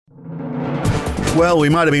Well, we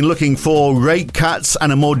might have been looking for rate cuts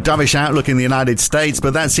and a more dovish outlook in the United States,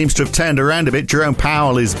 but that seems to have turned around a bit. Jerome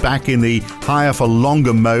Powell is back in the higher for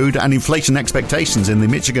longer mode, and inflation expectations in the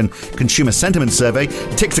Michigan Consumer Sentiment Survey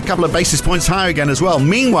ticked a couple of basis points higher again as well.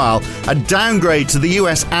 Meanwhile, a downgrade to the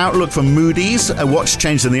US outlook for Moody's, a watch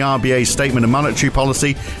change in the RBA statement of monetary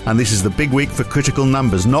policy, and this is the big week for critical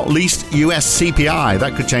numbers, not least US CPI.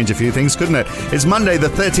 That could change a few things, couldn't it? It's Monday, the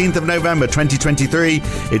 13th of November, 2023.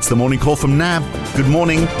 It's the morning call from NAB. Good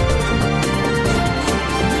morning.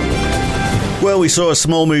 Well, we saw a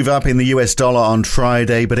small move up in the US dollar on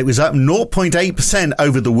Friday, but it was up 0.8%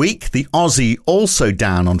 over the week. The Aussie also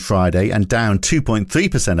down on Friday and down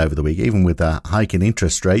 2.3% over the week, even with a hike in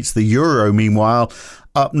interest rates. The euro, meanwhile,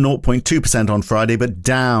 up 0.2% on Friday, but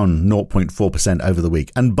down 0.4% over the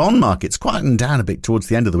week. And bond markets quietened down a bit towards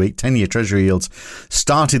the end of the week. 10-year Treasury yields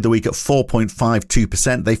started the week at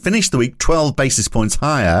 4.52%. They finished the week 12 basis points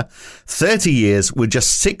higher. 30 years were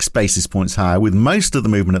just 6 basis points higher, with most of the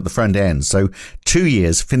movement at the front end. So 2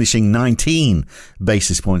 years finishing 19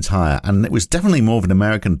 basis points higher. And it was definitely more of an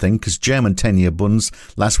American thing, because German 10-year bunds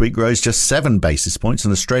last week rose just 7 basis points,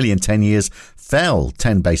 and Australian 10 years fell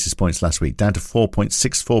 10 basis points last week, down to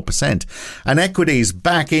 4.64%. And equities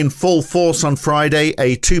back in full force on Friday,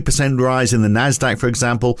 a 2% rise in the Nasdaq, for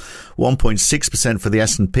example, 1.6% for the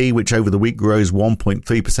S&P, which over the week rose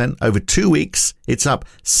 1.3%. Over 2 weeks, it's up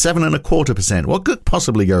 7.25%. What could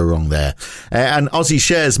possibly go wrong there? And Aussie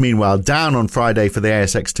shares, meanwhile, down on Friday for the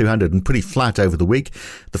ASX 200 and pretty flat over the week.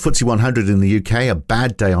 The FTSE 100 in the UK, a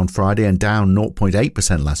bad day on Friday and down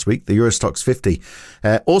 0.8% last week. The Eurostoxx 50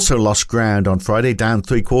 also lost ground on Friday, down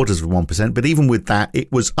 0.75%. But even with that,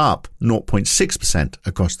 it was up 0.6%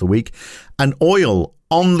 across the week. And oil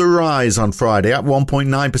on the rise on Friday, up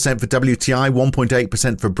 1.9% for WTI,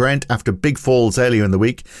 1.8% for Brent after big falls earlier in the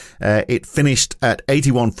week. It finished at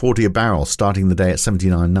 81.40 a barrel, starting the day at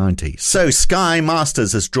 79.90. So Sky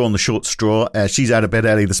Masters has drawn the short straw. She's out of bed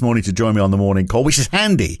early this morning to join me on the morning call, which is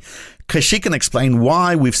handy, because she can explain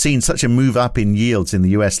why we've seen such a move up in yields in the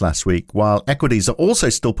US last week, while equities are also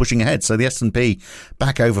still pushing ahead. So the S&P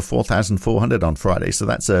back over 4,400 on Friday. So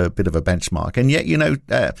that's a bit of a benchmark. And yet,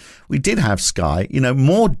 we did have Sky,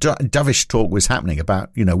 more dovish talk was happening about,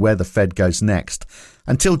 where the Fed goes next,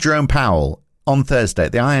 until Jerome Powell on Thursday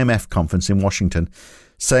at the IMF conference in Washington,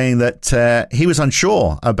 saying that he was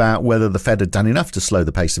unsure about whether the Fed had done enough to slow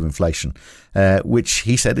the pace of inflation, which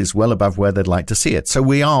he said is well above where they'd like to see it. So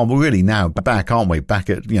we're really now back, aren't we? Back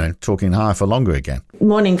at, talking higher for longer again.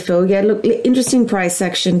 Morning, Phil. Yeah, look, interesting price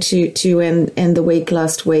action to end the week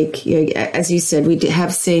last week. As you said, we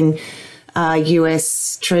have seen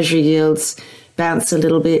US Treasury yields bounce a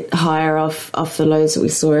little bit higher off the lows that we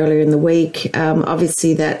saw earlier in the week.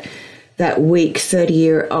 Obviously, that week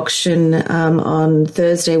 30-year auction on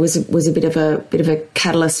Thursday was a bit of a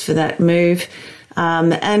catalyst for that move,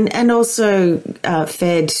 and also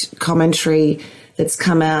Fed commentary that's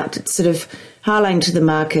come out, sort of highlighting to the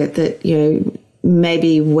market that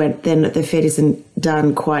maybe then the Fed isn't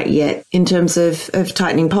done quite yet in terms of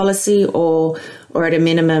tightening policy, or at a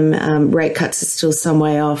minimum rate cuts are still some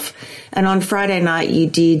way off. And on Friday night, you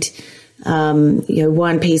did.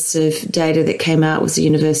 One piece of data that came out was the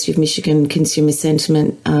University of Michigan Consumer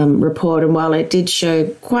Sentiment report. And while it did show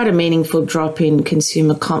quite a meaningful drop in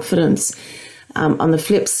consumer confidence, on the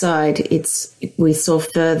flip side, we saw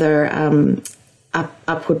further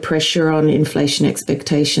upward pressure on inflation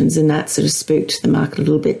expectations, and that sort of spooked the market a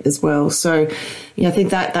little bit as well. So, I think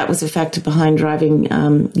that was a factor behind driving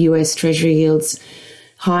US Treasury yields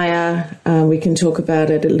higher. We can talk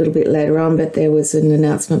about it a little bit later on, but there was an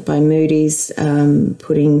announcement by Moody's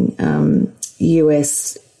putting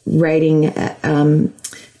US rating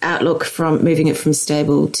outlook moving it from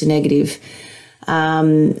stable to negative.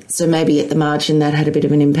 So maybe at the margin that had a bit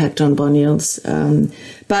of an impact on bond yields.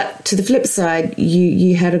 But to the flip side,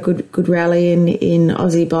 you had a good rally in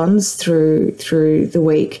Aussie bonds through the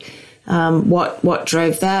week. What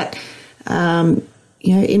drove that?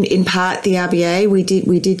 In part the RBA. We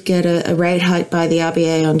did get a rate hike by the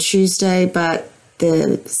RBA on Tuesday, but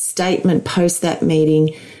the statement post that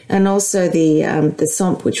meeting, and also the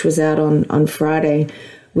SOMP, which was out on Friday,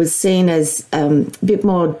 was seen as a bit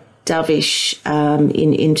more dovish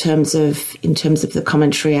in terms of the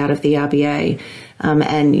commentary out of the RBA.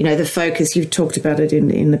 And the focus, you've talked about it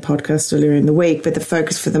in the podcast earlier in the week, but the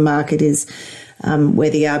focus for the market is where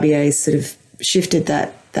the RBA sort of shifted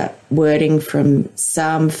that wording from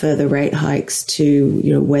some further rate hikes to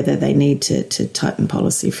whether they need to tighten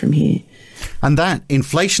policy from here. And that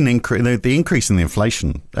inflation increase, the increase in the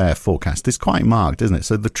inflation forecast is quite marked, isn't it?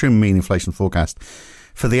 So the trim mean inflation forecast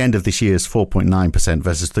for the end of this year is 4.9%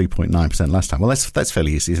 versus 3.9% last time. Well, that's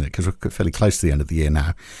fairly easy, isn't it? Because we're fairly close to the end of the year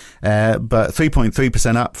now. But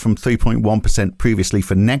 3.3% up from 3.1% previously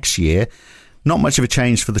for next year. Not much of a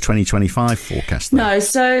change for the 2025 forecast, though. No,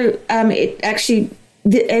 so it actually,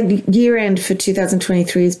 the year end for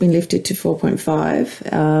 2023 has been lifted to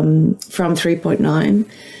 4.5 from 3.9.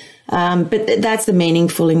 But that's the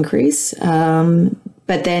meaningful increase.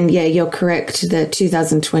 But then, yeah, you're correct. The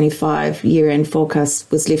 2025 year-end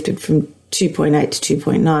forecast was lifted from 2.8 to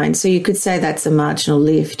 2.9. So you could say that's a marginal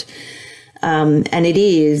lift. And it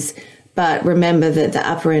is. But remember that the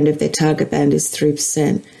upper end of their target band is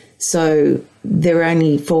 3%. So they're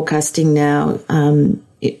only forecasting now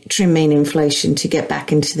trim mean inflation to get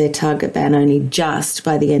back into their target band only just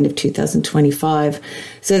by the end of 2025.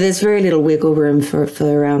 So there's very little wiggle room for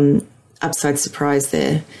upside surprise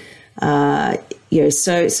there.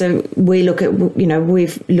 So we look at,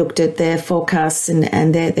 we've looked at their forecasts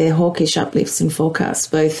and their hawkish uplifts in forecasts,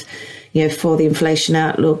 both, for the inflation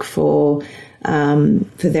outlook, for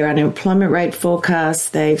their unemployment rate forecasts.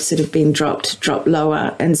 They've sort of been dropped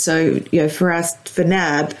lower. And so, for us, for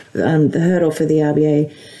NAB, the hurdle for the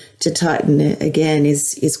RBA to tighten it again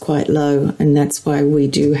is quite low. And that's why we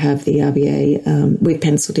do have the RBA, we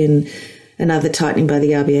penciled in another tightening by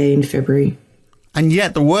the RBA in February. And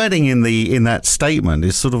yet the wording in that statement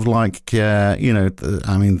is sort of like, they're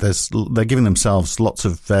giving themselves lots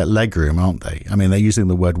of leg room, aren't they? I mean, they're using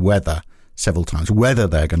the word whether several times, whether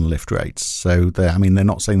they're going to lift rates. So they're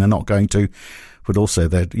not saying they're not going to, but also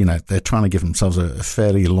they're trying to give themselves a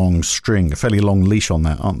fairly long string, a fairly long leash on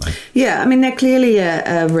that, aren't they? Yeah, they're clearly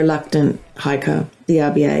a reluctant hiker, the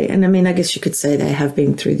RBA. And I guess you could say they have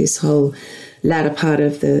been through this whole latter part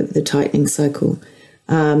of the tightening cycle.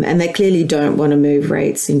 And they clearly don't want to move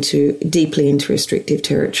rates deeply into restrictive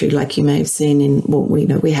territory, like you may have seen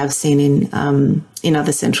we have seen in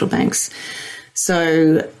other central banks.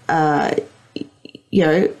 So,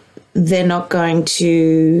 they're not going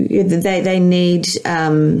to. They need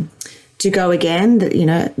to go again.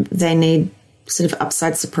 They need sort of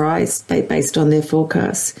upside surprise based on their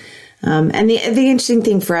forecasts. And the interesting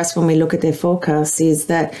thing for us when we look at their forecasts is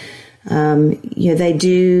that they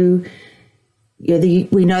do.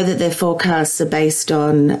 We know that their forecasts are based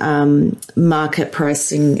on market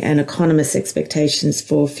pricing and economists' expectations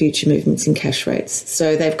for future movements in cash rates.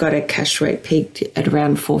 So they've got a cash rate peaked at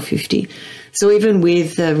around 450. So even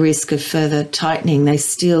with the risk of further tightening, they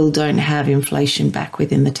still don't have inflation back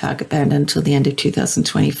within the target band until the end of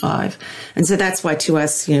 2025. And so that's why to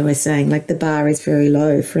us, we're saying the bar is very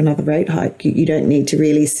low for another rate hike. You don't need to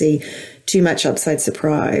really see too much upside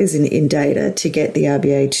surprise in data to get the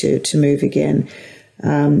RBA to move again.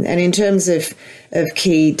 And in terms of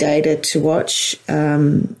key data to watch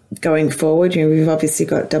going forward, we've obviously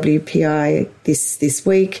got WPI this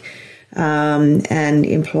week and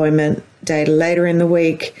employment data later in the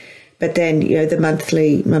week. But then, the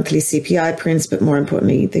monthly CPI prints, but more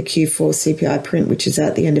importantly, the Q4 CPI print, which is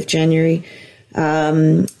at the end of January.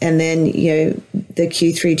 And then, the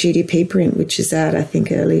Q3 GDP print, which is out, I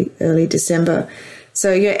think, early December.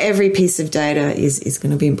 So, every piece of data is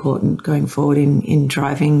going to be important going forward in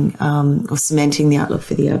driving or cementing the outlook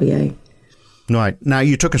for the RBA. Right. Now,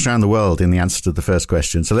 you took us around the world in the answer to the first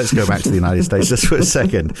question. So let's go back to the United States just for a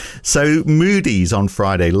second. So Moody's on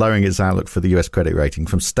Friday lowering its outlook for the US credit rating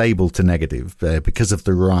from stable to negative because of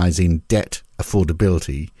the rise in debt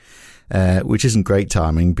affordability. Which isn't great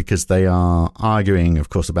timing because they are arguing, of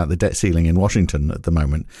course, about the debt ceiling in Washington at the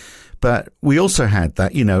moment. But we also had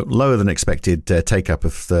that, lower than expected take-up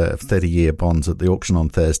of 30-year bonds at the auction on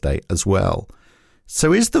Thursday as well.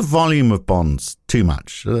 So is the volume of bonds too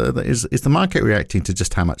much? Is the market reacting to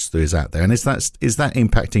just how much there is out there? And is that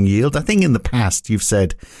impacting yield? I think in the past you've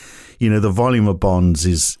said, the volume of bonds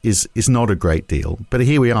is not a great deal. But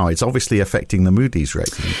here we are. It's obviously affecting the Moody's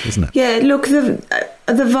rating, isn't it? Yeah, look, the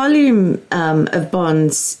volume of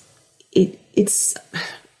bonds, is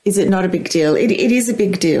it not a big deal? It is a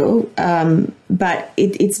big deal, but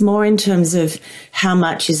it's more in terms of how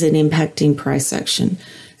much is it impacting price action.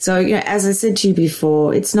 So, as I said to you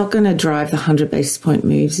before, it's not going to drive the 100 basis point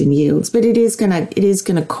moves in yields, but it is going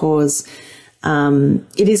to cause,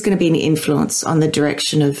 it is going to be an influence on the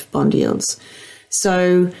direction of bond yields.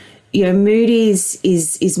 So, Moody's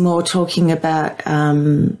is more talking about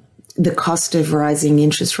the cost of rising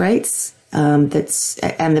interest rates and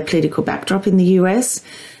the political backdrop in the US.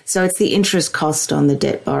 So it's the interest cost on the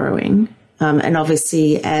debt borrowing. And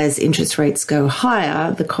obviously, as interest rates go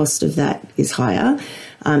higher, the cost of that is higher.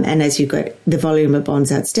 And as you've got the volume of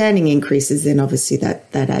bonds outstanding increases, then obviously that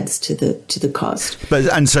adds to the cost.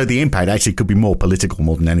 And so the impact actually could be more political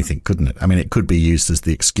more than anything, couldn't it? I mean, it could be used as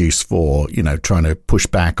the excuse for, trying to push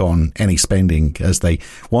back on any spending as they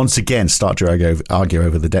once again start to argue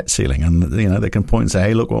over the debt ceiling. And, they can point and say,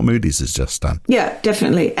 hey, look what Moody's has just done. Yeah,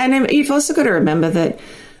 definitely. And you've also got to remember that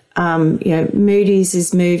Moody's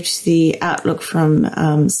has moved the outlook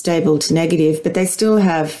from stable to negative, but they still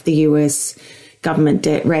have the US government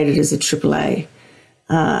debt rated as a AAA.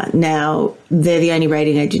 Now, they're the only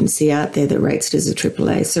rating agency out there that rates it as a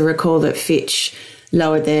AAA. So recall that Fitch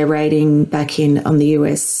lowered their rating back on the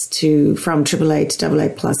US from AAA to AA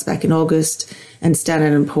plus back in August, and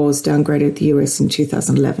Standard & Poor's downgraded the US in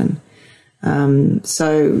 2011.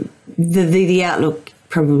 So the outlook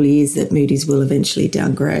probably is that Moody's will eventually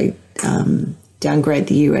downgrade the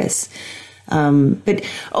US. But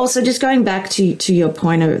also, just going back to your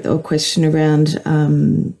point or question around,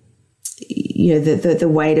 the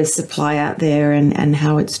weight of supply out there and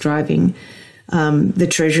how it's driving the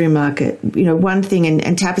Treasury market. One thing,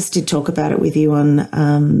 and Tapas did talk about it with you on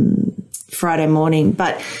Friday morning,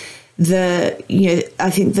 but I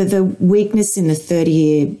think the weakness in the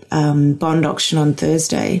 30-year bond auction on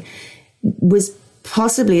Thursday was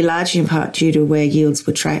possibly largely in part due to where yields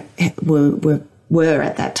were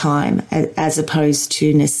at that time, as opposed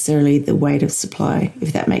to necessarily the weight of supply,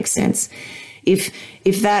 if that makes sense. If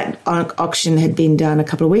that auction had been done a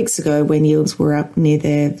couple of weeks ago when yields were up near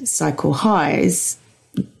their cycle highs,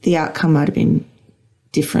 the outcome might have been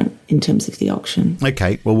different in terms of the auction.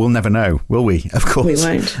 Okay, well, we'll never know, will we? Of course. We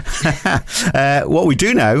won't. What we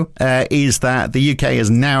do know is that the UK has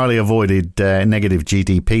narrowly avoided negative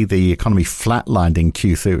GDP. The economy flatlined in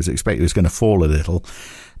Q3. It was expected it was going to fall a little.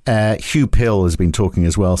 Hugh Pill has been talking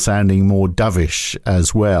as well, sounding more dovish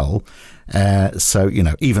as well. So,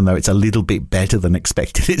 even though it's a little bit better than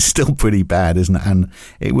expected, it's still pretty bad, isn't it? And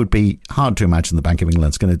it would be hard to imagine the Bank of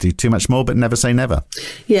England's going to do too much more, but never say never.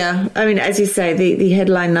 Yeah. I mean, as you say, the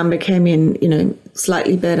headline number came in,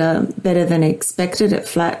 slightly better than expected at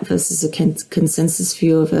flat versus a consensus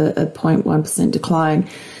view of a 0.1% decline.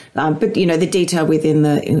 But, the detail within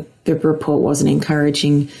the report wasn't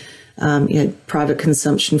encouraging. Private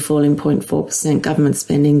consumption falling 0.4%, government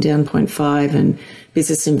spending down 0.5%, and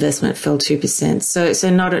business investment fell 2%. So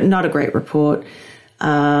not a great report.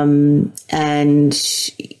 And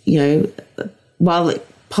while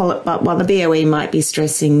the BOE might be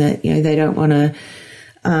stressing that they don't want to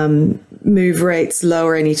move rates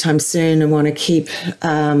lower anytime soon and want to keep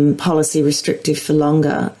policy restrictive for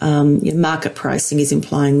longer, market pricing is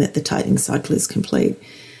implying that the tightening cycle is complete.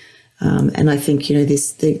 And I think, the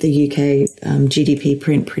UK GDP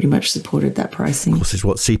print pretty much supported that pricing. Of course, it's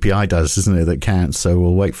what CPI does, isn't it, that counts. So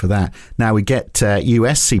we'll wait for that. Now we get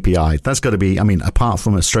US CPI. That's got to be, apart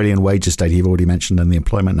from Australian wages data you've already mentioned and the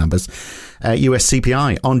employment numbers, US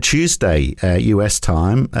CPI on Tuesday, US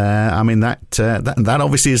time. That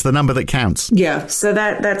obviously is the number that counts. Yeah. So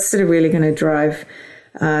that's sort of really going to drive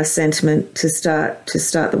sentiment to start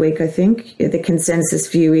the week, I think. The consensus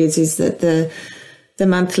view is that the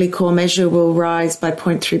monthly core measure will rise by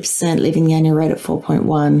 0.3%, leaving the annual rate at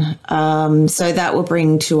 4.1. So that will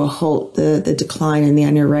bring to a halt the decline in the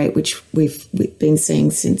annual rate, which we've been seeing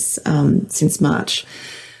since March.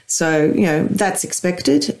 So that's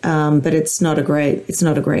expected, but it's not a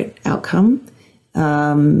great outcome.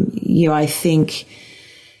 I think.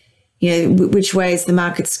 Which way is the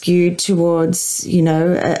market skewed towards,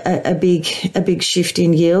 a big shift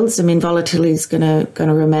in yields? Volatility is going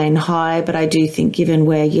to remain high, but I do think given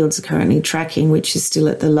where yields are currently tracking, which is still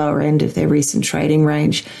at the lower end of their recent trading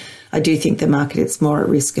range, I do think the market is more at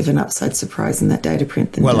risk of an upside surprise in that data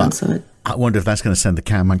print than downside. I wonder if that's going to send the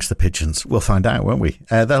cat amongst the pigeons. We'll find out, won't we?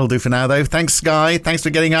 That'll do for now, though. Thanks, Sky. Thanks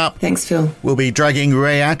for getting up. Thanks, Phil. We'll be dragging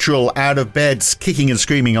Ray Attrell out of bed, kicking and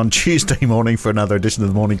screaming on Tuesday morning for another edition of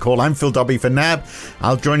the Morning Call. I'm Phil Dobby for NAB.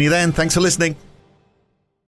 I'll join you then. Thanks for listening.